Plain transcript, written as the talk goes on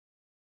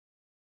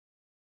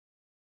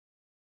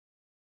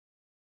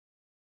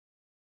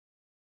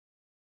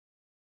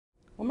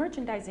Well,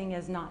 merchandising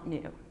is not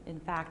new. In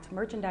fact,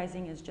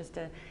 merchandising is just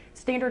a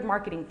standard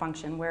marketing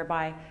function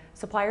whereby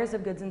suppliers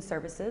of goods and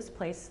services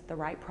place the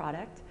right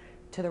product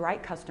to the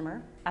right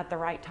customer at the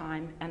right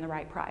time and the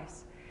right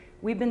price.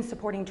 We've been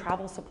supporting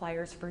travel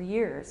suppliers for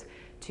years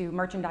to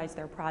merchandise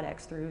their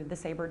products through the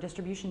Sabre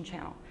distribution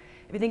channel.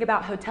 If you think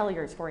about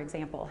hoteliers, for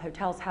example,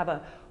 hotels have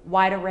a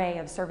wide array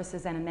of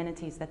services and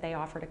amenities that they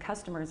offer to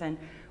customers, and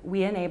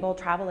we enable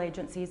travel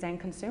agencies and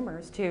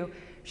consumers to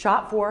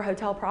shop for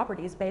hotel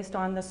properties based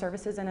on the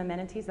services and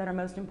amenities that are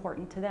most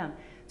important to them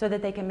so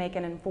that they can make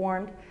an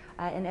informed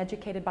and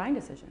educated buying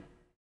decision.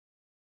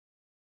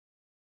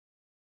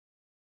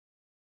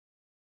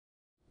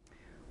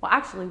 Well,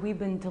 actually, we've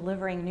been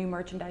delivering new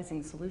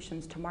merchandising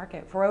solutions to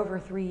market for over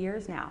 3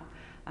 years now.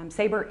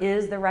 Sabre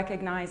is the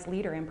recognized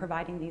leader in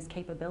providing these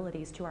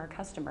capabilities to our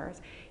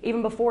customers.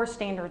 Even before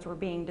standards were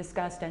being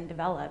discussed and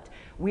developed,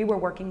 we were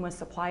working with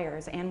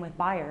suppliers and with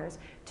buyers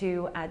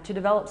to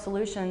develop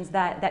solutions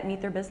that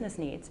meet their business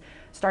needs.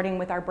 Starting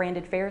with our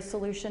branded fares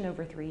solution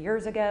over 3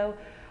 years ago,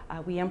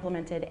 we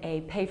implemented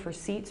a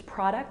pay-for-seats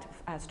product,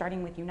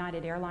 starting with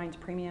United Airlines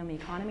Premium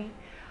Economy.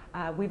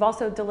 We've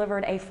also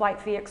delivered a Flight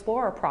Fee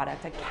Explorer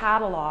product, a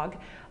catalog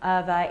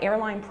of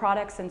airline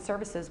products and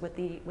services with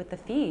the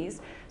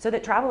fees so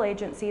that travel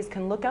agencies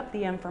can look up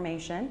the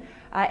information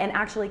and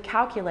actually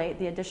calculate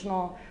the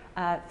additional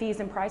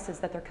fees and prices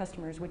that their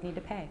customers would need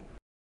to pay.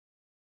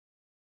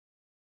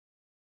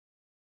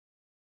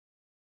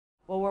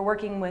 Well, we're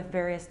working with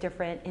various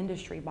different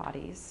industry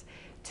bodies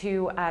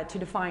to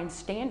define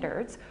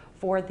standards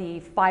for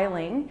the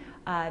filing,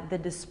 the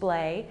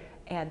display,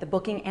 and the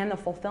booking and the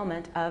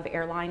fulfillment of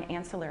airline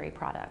ancillary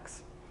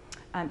products.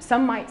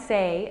 Some might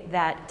say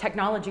that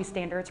technology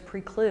standards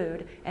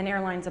preclude an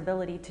airline's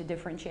ability to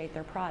differentiate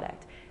their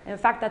product. And in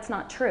fact, that's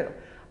not true.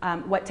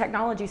 What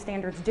technology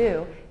standards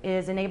do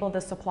is enable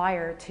the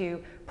supplier to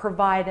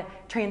provide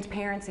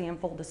transparency and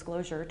full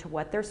disclosure to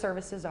what their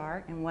services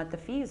are and what the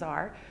fees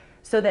are,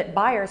 so that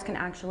buyers can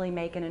actually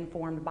make an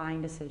informed buying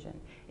decision.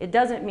 It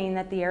doesn't mean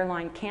that the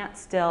airline can't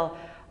still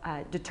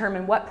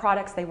determine what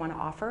products they want to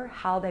offer,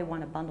 how they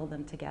want to bundle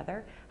them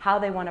together, how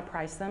they want to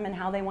price them, and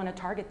how they want to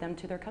target them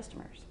to their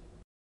customers.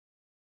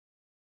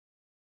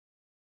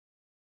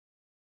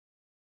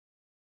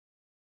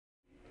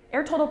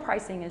 Air total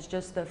pricing is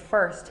just the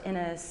first in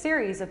a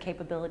series of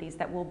capabilities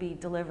that we'll be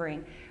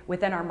delivering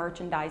within our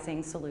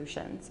merchandising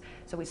solutions.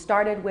 So we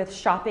started with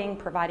shopping,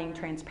 providing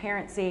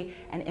transparency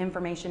and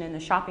information in the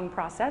shopping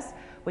process.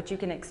 What you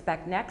can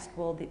expect next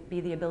will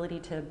be the ability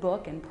to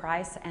book and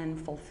price and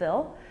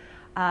fulfill.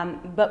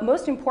 But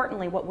most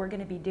importantly, what we're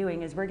going to be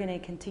doing is we're going to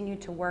continue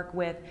to work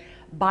with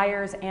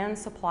buyers and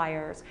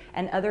suppliers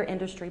and other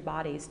industry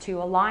bodies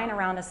to align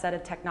around a set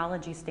of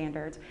technology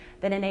standards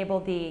that enable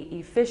the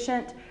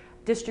efficient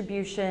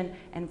distribution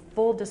and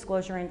full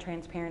disclosure and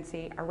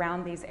transparency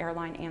around these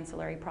airline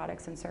ancillary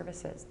products and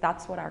services.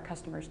 That's what our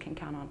customers can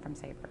count on from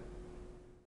Sabre.